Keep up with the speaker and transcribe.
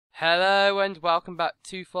Hello and welcome back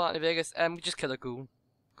to Fallout New Vegas. We just killed a ghoul.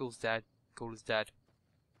 Ghoul's dead. Ghoul is dead.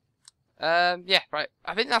 Yeah, right.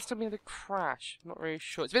 I think that's gonna be the crash. I'm not really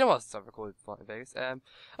sure. It's been a while since I've recorded Fallout New Vegas.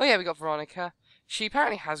 Oh yeah, we got Veronica. She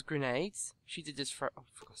apparently has grenades. She did this for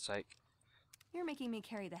God's sake. You're making me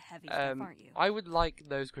carry the heavy stuff, aren't you? I would like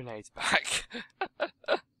those grenades back.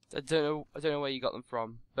 I don't know where you got them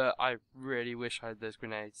from, but I really wish I had those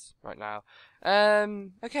grenades right now.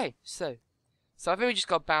 Okay, so I think we just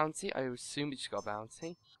got a bounty. I assume we just got a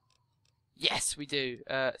bounty. Yes, we do.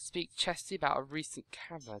 Speak to Chesty about a recent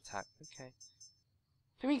caravan attack. Okay.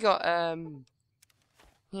 Then we got,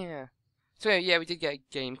 yeah. So, yeah, we did get a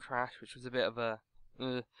game crash, which was a bit of a,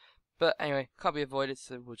 but anyway, can't be avoided,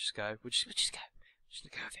 so we'll just go. We'll just go. Just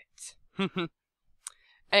go with it.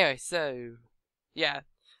 Anyway, so, yeah.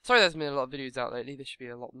 Sorry there's been a lot of videos out lately. There should be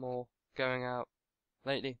a lot more going out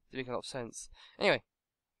lately. They make a lot of sense. Anyway.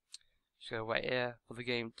 Just gonna wait here for the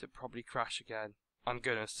game to probably crash again. I'm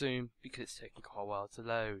gonna assume, because it's taking quite a while to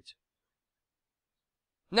load.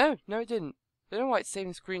 No, it didn't. I don't know why it's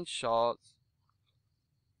saving screenshots.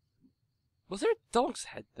 Was there a dog's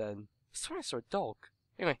head then? I swear I saw a dog.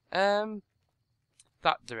 Anyway, that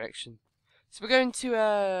direction. So we're going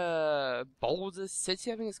to, Boulder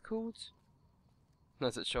City, I think it's called.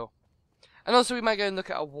 Not so sure. And also we might go and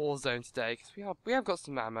look at a war zone today, because we have got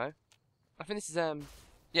some ammo. I think this is,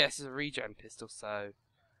 yeah, this is a regen pistol, so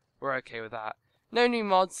we're okay with that. No new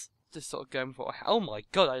mods, just sort of going for. Oh my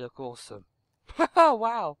god, I look awesome. Oh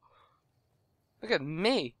wow. Look at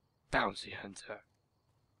me, bounty hunter.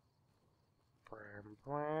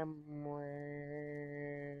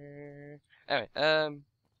 Anyway,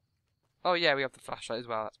 oh yeah, we have the flashlight as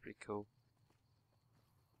well, that's pretty cool.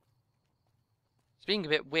 It's being a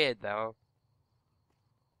bit weird though.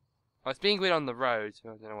 Oh, it's being weird on the road, I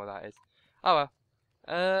don't know what that is. Oh well.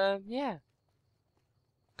 Yeah.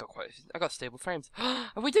 I got stable frames.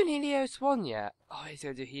 Have we done Helios 1 yet? Oh, he's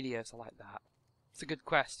gonna do Helios, I like that. It's a good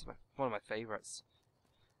quest, one of my favourites.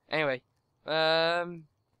 Anyway, oh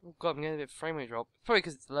god, I'm getting a bit of frame rate drop. Probably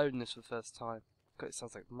because it's loading this for the first time. God, it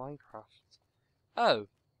sounds like Minecraft. Oh.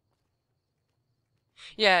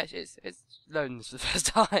 Yeah, it's loading this for the first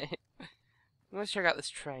time. Let's check out this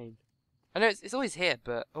train. I know it's always here,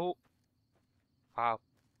 but, oh. Wow.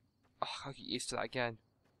 Oh, I'll get used to that again.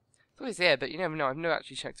 It's always here, but you never know. I've never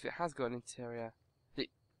actually checked if it has got an interior.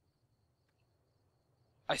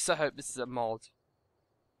 I so hope this is a mod.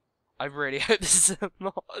 I really hope this is a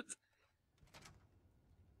mod.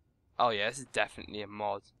 Oh yeah, this is definitely a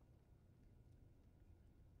mod.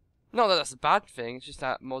 Not that that's a bad thing, it's just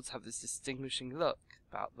that mods have this distinguishing look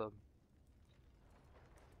about them.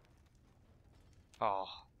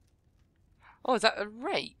 Oh. Oh, is that a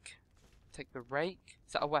rake? Take the rake.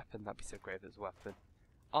 Is that a weapon? That'd be so great if it's a weapon.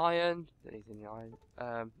 Iron. Don't need any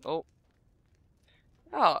iron. Oh.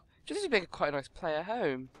 Oh, just to make quite a nice player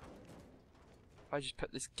home. I just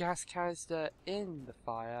put this gas canister in the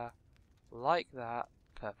fire. Like that.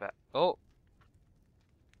 Perfect. Oh.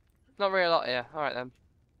 Not really a lot here. Alright then.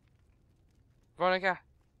 Veronica.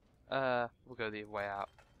 We'll go the other way out.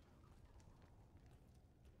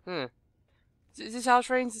 Is this how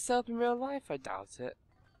trains are set up in real life? I doubt it.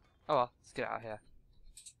 Oh well, let's get out of here.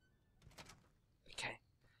 Okay.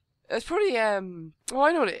 It's probably, oh,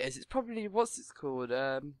 I know what it is. It's probably, what's it called?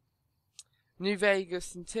 New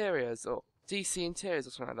Vegas Interiors, or DC Interiors,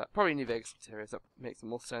 or something like that. Probably New Vegas Interiors, that makes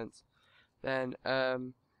more sense. Then,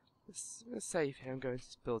 let's save here and go into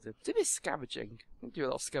this building. Do a bit of scavenging. I do a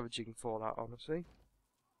lot of scavenging in Fallout, honestly.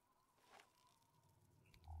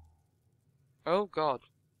 Oh, God.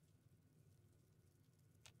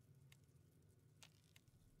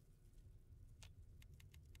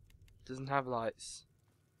 Doesn't have lights.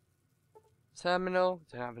 Terminal,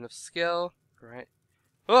 don't have enough skill. Great.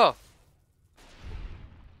 Oh!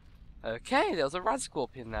 Okay, there was a rad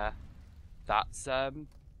scorpion there. That's,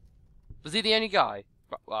 was he the only guy?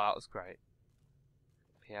 Wow, that was great.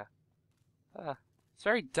 Up here. It's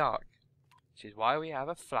very dark, which is why we have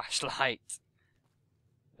a flashlight.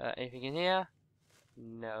 Anything in here?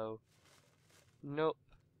 No. Nope.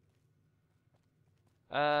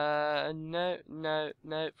 No.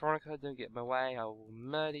 Veronica, don't get in my way. I will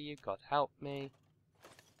murder you. God help me.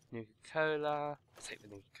 Nuka-Cola. I'll take the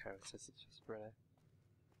Nuka-Cola since it's just brilliant.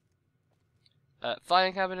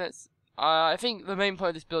 Filing cabinets. I think the main point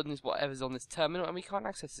of this building is whatever's on this terminal, and we can't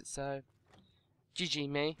access it, so GG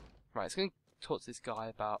me. Right, let's go and talk to this guy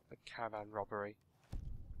about a caravan robbery.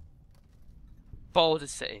 Boulder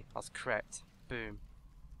City. I was correct. Boom.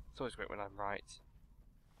 It's always great when I'm right.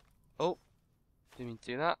 Oh. Didn't mean to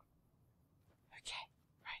do that. Okay,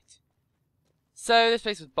 right. So, this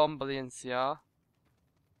place was bombed by the NCR.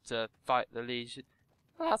 to fight the Legion.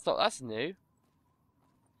 Oh, that's new.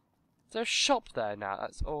 There's a shop there now.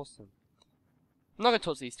 That's awesome. I'm not going to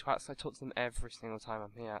talk to these twats. I talk to them every single time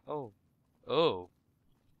I'm here. Oh. Oh.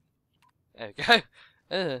 There we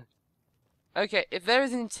go. Okay, if there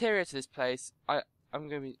is an interior to this place, I'm going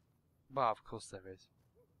to be... Well, of course there is.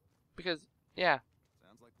 Because, yeah.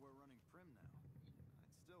 Sounds like we're running prim now.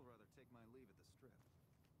 I'd still rather take my leave at the strip.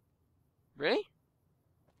 Really?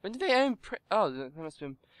 When did they own Oh, that must have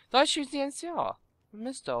been... Did I choose the NCR? I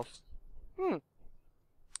missed off.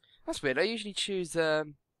 That's weird. I usually choose,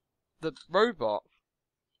 the robot.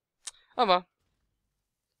 Oh, well.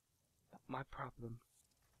 Not my problem.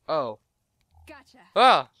 Oh. Gotcha.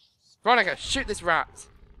 Ah! Veronica, shoot this rat!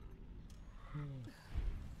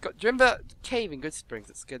 God, do you remember that cave in Good Springs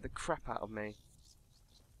that scared the crap out of me?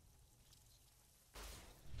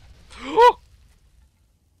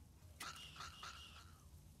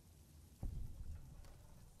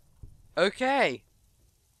 Okay.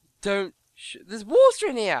 Don't. There's water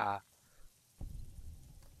in here.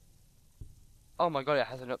 Oh my god, it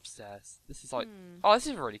has an upstairs. This is like. Oh, this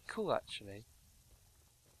is really cool actually.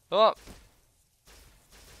 Oh.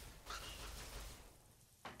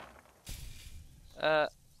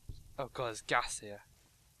 Oh god, there's gas here.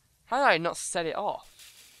 How did I not set it off?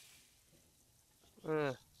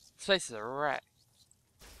 This place is a wreck.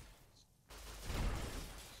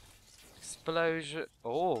 Explosion.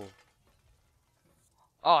 Oh.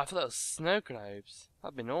 Oh, I thought that was snow globes.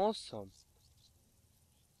 That'd been awesome.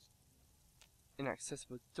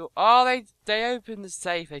 Inaccessible door. Oh, they opened the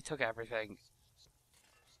safe. They took everything.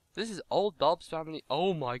 This is old Bob's family.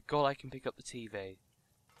 Oh my god, I can pick up the TV.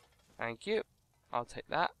 Thank you. I'll take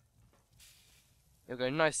that. It'll go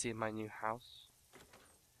nicely in my new house.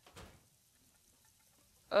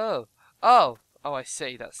 Oh. Oh. Oh, I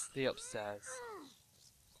see. That's the upstairs.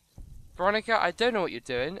 Veronica, I don't know what you're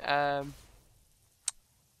doing.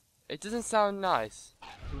 It doesn't sound nice.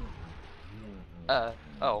 Oh,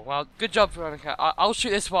 well, good job, Veronica. I'll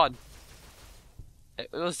shoot this one. It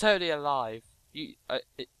was totally alive. It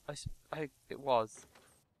was.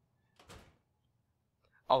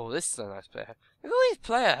 Oh, this is a nice player. Look at all these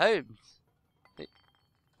player homes.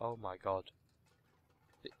 Oh my god.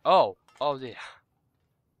 Oh dear.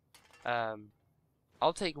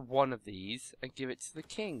 I'll take one of these and give it to the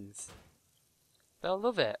kings. They'll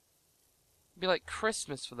love it. It'll be like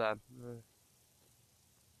Christmas for them.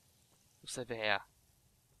 What's over here?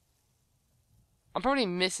 I'm probably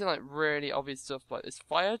missing like really obvious stuff like this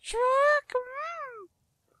fire truck.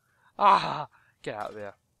 Ah, get out of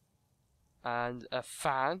here. And a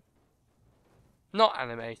fan. Not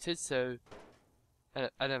animated, so and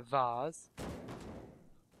a vase.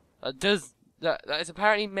 That is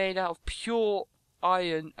apparently made out of pure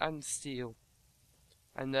iron and steel.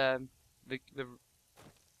 And the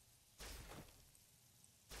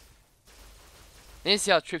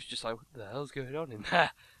NCR troops just like, what the hell's going on in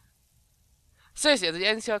there? Seriously, the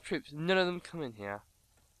NCR troops, none of them come in here.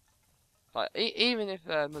 Like, even if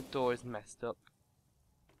the door is messed up.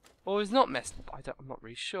 Or it's not messed up, I'm not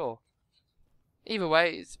really sure. Either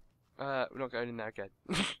way, it's, we're not going in there again.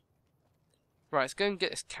 Right, let's go and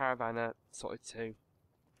get this caravan sorted too.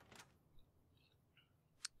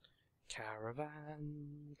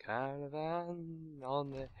 Caravan, caravan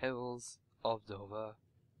on the hills of Dover.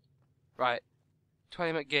 Right,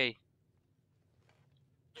 20 McGee.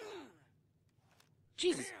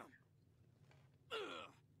 Jesus.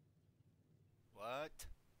 What?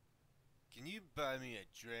 Can you buy me a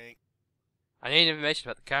drink? I need information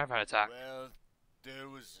about the caravan attack. Well, there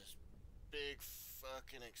was this big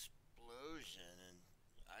fucking explosion and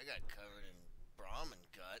I got covered in Brahmin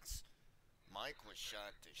guts. Mike was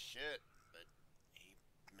shot to shit, but he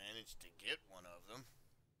managed to get one of them.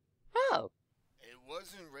 Oh. It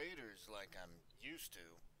wasn't raiders like I'm used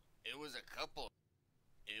to. It was a couple.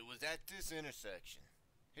 It was at this intersection.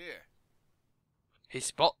 Here. His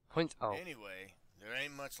spot point. Oh. Anyway, there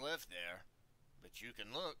ain't much left there, but you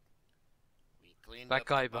can look. We cleaned That up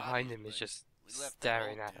guy the behind bodies, him is but just we left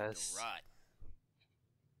staring the at whole us. to rot.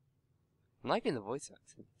 I'm liking the voice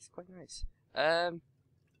acting. It's quite nice.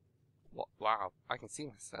 What? Wow, I can see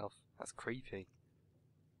myself. That's creepy.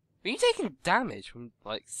 Are you taking damage from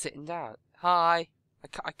like sitting down? Hi.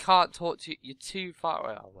 I can't talk to you. You're too far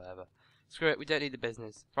away. Oh, whatever. Screw it. We don't need the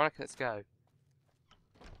business. Veronica, let's go.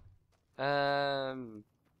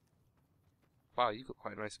 Wow, you got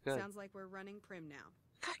quite a nice gun. Sounds like we're running prim now.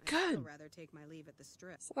 Got I'd still gun. rather take my leave at the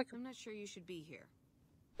strip. Like I'm not sure you should be here.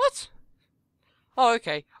 what? Oh,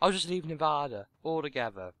 okay. I'll just leave Nevada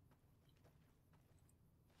altogether.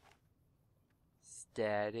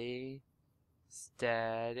 Steady.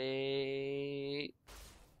 Steady.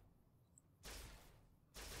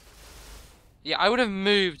 Yeah, I would have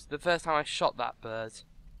moved the first time I shot that bird.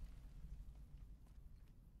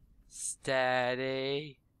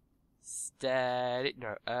 Steady. Steady.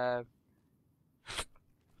 No, God's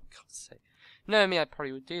sake. No, me, I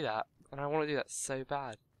probably would do that. And I want to do that so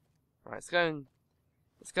bad. Right, let's go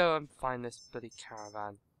and find this bloody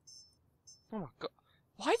caravan. Oh my god.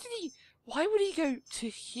 Why would he go to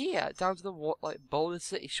here? Down to the, Boulder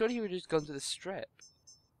City? Surely he would have just gone to the strip.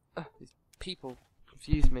 Ugh, these people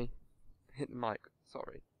confuse me. Hit the mic,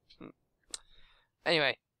 sorry.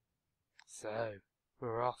 Anyway. So,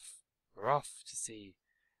 we're off. We're off to see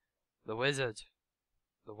the wizard.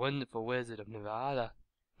 The wonderful wizard of Nevada.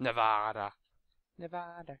 Nevada.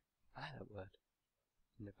 Nevada. I like that word.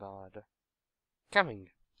 Nevada. Coming.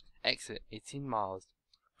 Exit 18 miles.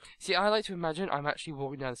 See, I like to imagine I'm actually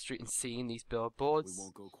walking down the street and seeing these billboards. We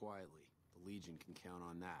won't go quietly. The Legion can count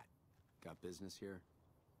on that. Got business here?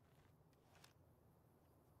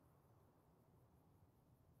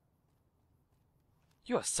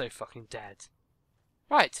 You are so fucking dead.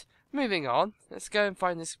 Right, moving on. Let's go and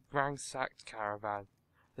find this ransacked caravan.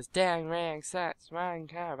 This dang ransacked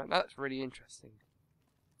caravan. That's really interesting.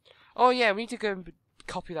 Oh yeah, we need to go and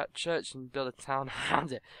copy that church and build a town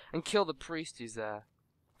around it. And kill the priest who's there.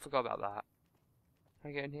 Forgot about that. Can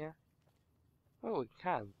I get in here? Oh, we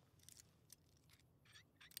can.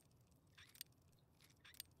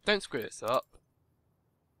 Don't screw this up.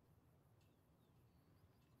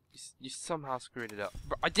 You somehow screwed it up.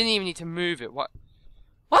 Bro, I didn't even need to move it. What?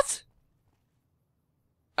 What?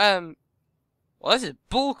 Well, this is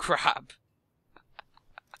bullcrap.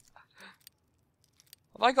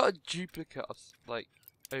 Have I got a duplicate of, like,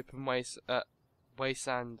 open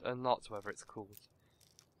wasteland unlocked, whatever it's called?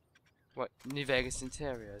 What, New Vegas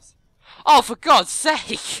interiors? Oh, for God's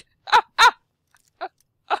sake!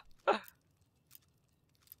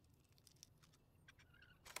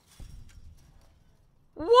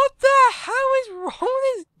 What the hell is wrong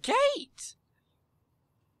with this gate?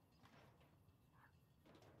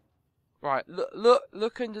 Right,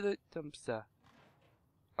 look under the dumpster.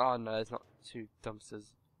 Oh no, there's not two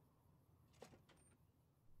dumpsters.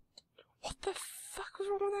 What the fuck was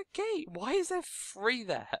wrong with that gate? Why is there 3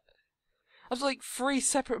 there? I was like 3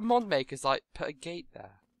 separate mod makers like put a gate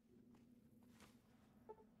there.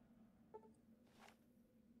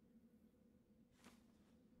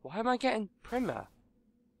 Why am I getting primer?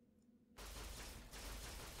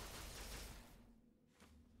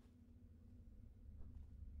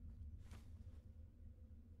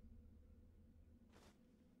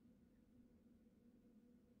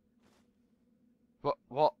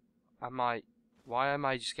 What am I? Why am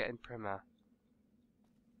I just getting primer?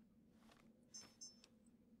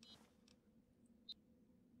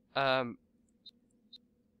 Have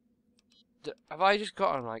I just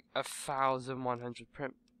gotten like 1,100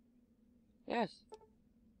 prim? Yes.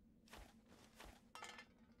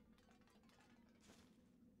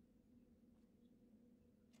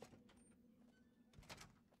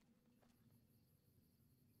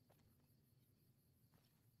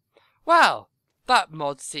 Well, that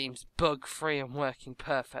mod seems bug-free and working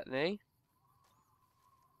perfectly.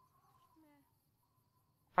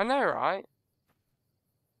 I know, right?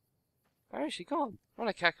 Where is she gone?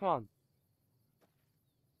 Monica, come on.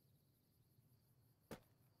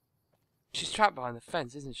 She's trapped behind the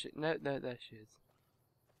fence, isn't she? No, there she is.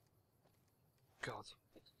 God.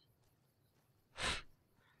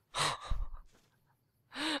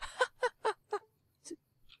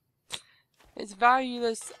 It's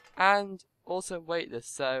valueless and also weightless,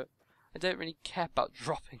 so I don't really care about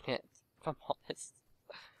dropping it, if I'm honest.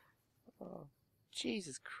 Oh,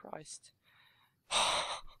 Jesus Christ.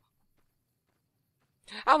 How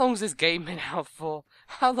long has this game been out for?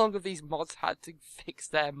 How long have these mods had to fix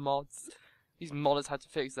their mods? These modders had to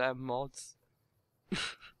fix their mods.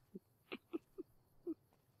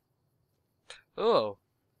 Oh.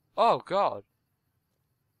 Oh, God.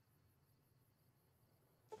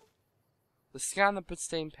 The scan the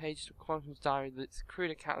bloodstained page to Quantum's diary that's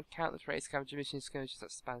crude account of countless race scavenger mission skirmishes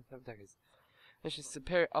that span 7 decades. Mission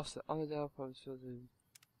superior officer on the Dell problems filled in.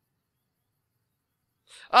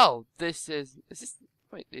 Oh, is this,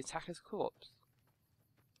 wait, the attacker's corpse?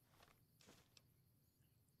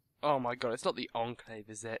 Oh my god, it's not the Enclave,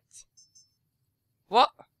 is it? What?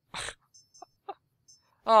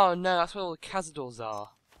 Oh no, that's where all the Cazadors are.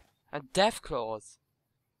 And Deathclaws.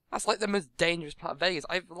 That's like the most dangerous part of Vegas.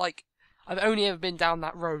 I've only ever been down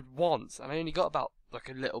that road once, and I only got about, like,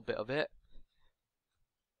 a little bit of it.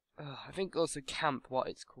 I think also Camp, what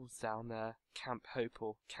it's called down there. Camp Hope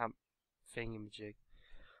or Camp Thingamajig.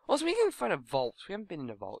 Also, we can find a vault. We haven't been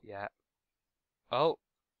in a vault yet. Oh.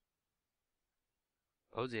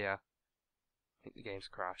 Oh dear. I think the game's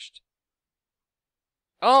crashed.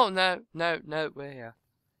 Oh, no, no, no, we're here.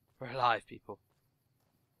 We're alive, people.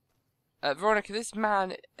 Veronica, this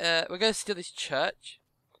man, we're going to steal this church.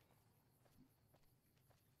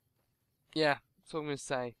 Yeah, that's what I'm going to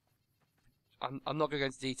say. I'm not going to go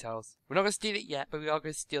into details. We're not going to steal it yet, but we are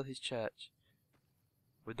going to steal his church.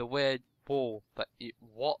 With the weird wall that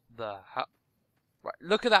what the hell? Right,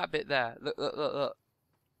 look at that bit there. Look, look, look, look.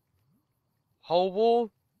 Whole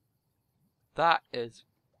wall? That is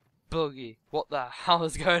buggy. What the hell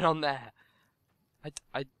is going on there?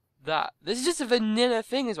 This is just a vanilla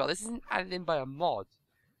thing as well. This isn't added in by a mod.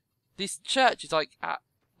 This church is like, oh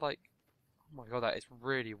my god, that is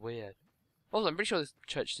really weird. Also, I'm pretty sure this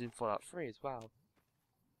church is in Fallout 3 as well.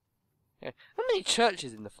 Yeah. How many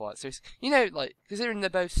churches in the Fallout series? You know, like, considering they're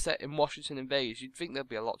both set in Washington and Vegas, you'd think there'd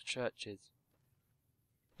be a lot of churches.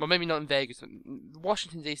 Well, maybe not in Vegas, but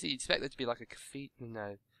Washington DC, you'd expect there to be like a cathedral.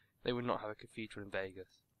 No, they would not have a cathedral in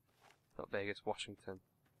Vegas. Not Vegas, Washington.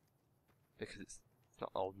 Because it's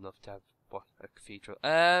not old enough to have a cathedral.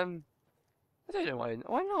 I don't know why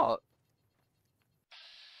not?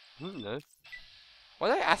 I don't know. Why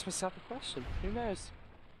did I ask myself a question? Who knows?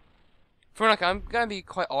 Veronica, I'm going to be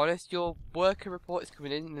quite honest. Your worker report is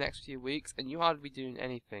coming in the next few weeks, and you hardly be doing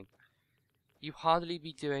anything. You hardly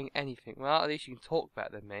be doing anything. Well, at least you can talk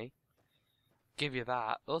better than me. Give you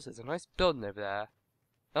that. Also, there's a nice building over there.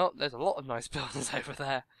 Oh, there's a lot of nice buildings over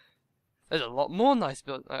there. There's a lot more nice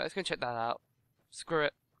buildings. Alright, let's go check that out. Screw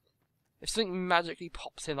it. If something magically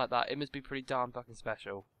pops in like that, it must be pretty darn fucking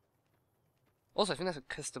special. Also, I think there's a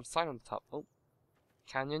custom sign on the top. Oh.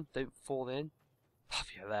 Canyon, don't fall in. That'd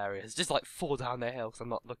be hilarious. Just like fall down the hill because I'm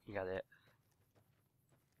not looking at it.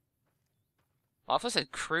 Oh, I thought it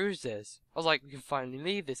said cruises. I was like, we can finally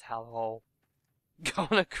leave this hellhole. Go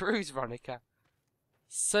on a cruise, Veronica.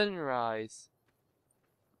 Sunrise.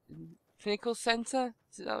 Clinical Center?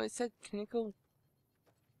 Is that what it said? Clinical?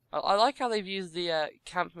 I like how they've used the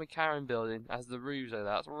Camp McCarran building as the roofs over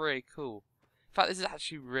there. That's really cool. In fact, this is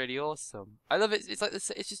actually really awesome. I love it. It's like this.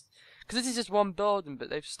 It's just because this is just one building, but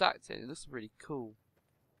they've stacked it. It looks really cool.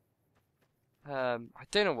 I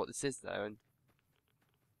don't know what this is though, and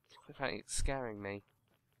apparently it's scaring me.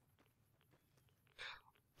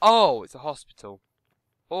 Oh, it's a hospital.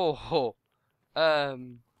 Oh,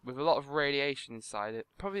 with a lot of radiation inside it.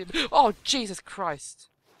 Probably. Oh, Jesus Christ!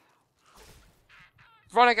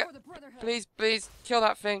 Veronica, please, please, kill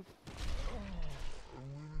that thing.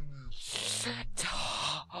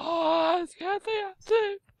 Oh, I'm scared they have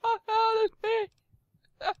to. Oh, no, that's me.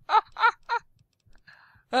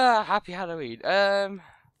 Happy Halloween.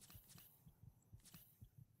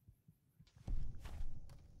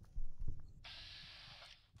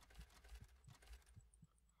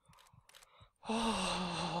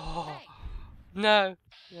 Oh, no,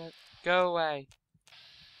 no, go away.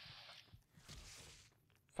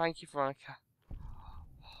 Thank you, Veronica.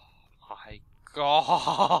 Oh my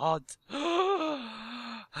God.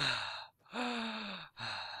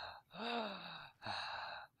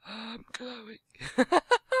 I'm glowing.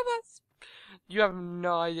 You have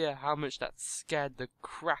no idea how much that scared the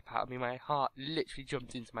crap out of me. My heart literally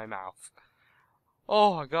jumped into my mouth.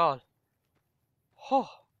 Oh my God. Oh.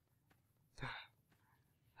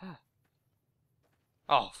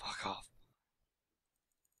 Oh, fuck off.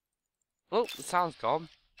 Oh, the sound's gone.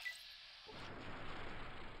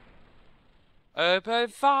 Open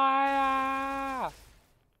fire!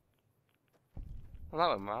 Well, that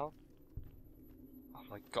went well. Oh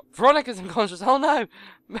my God. Veronica's unconscious. Oh no!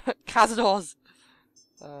 Cazadors!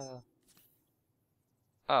 Oh.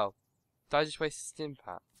 Did I just waste a stim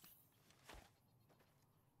pack?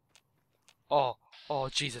 Oh. Oh,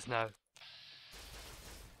 Jesus, no.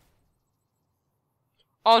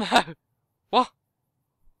 Oh no! What?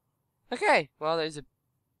 Okay, well, there's a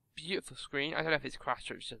beautiful screen. I don't know if it's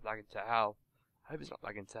crashed or it's just lagging to hell. I hope it's not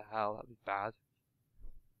lagging to hell, that'd be bad.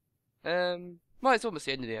 Well, it's almost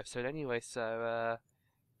the end of the episode anyway, so,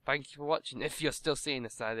 thank you for watching. If you're still seeing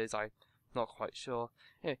this, that is, I'm not quite sure.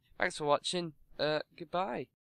 Anyway, thanks for watching. Goodbye.